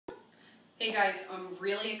Hey guys, I'm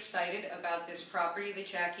really excited about this property that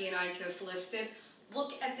Jackie and I just listed.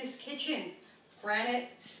 Look at this kitchen. Granite,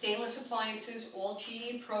 stainless appliances, all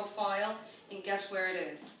GE profile, and guess where it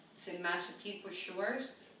is? It's in Massapequa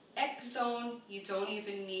Shores. X zone, you don't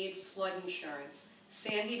even need flood insurance.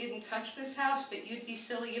 Sandy didn't touch this house, but you'd be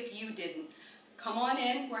silly if you didn't. Come on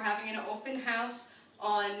in, we're having an open house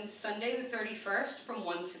on Sunday the 31st from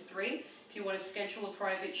 1 to 3. If you want to schedule a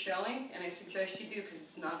private showing, and I suggest you do because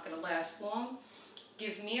it's not going to last long,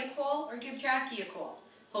 give me a call or give Jackie a call.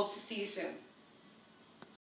 Hope to see you soon.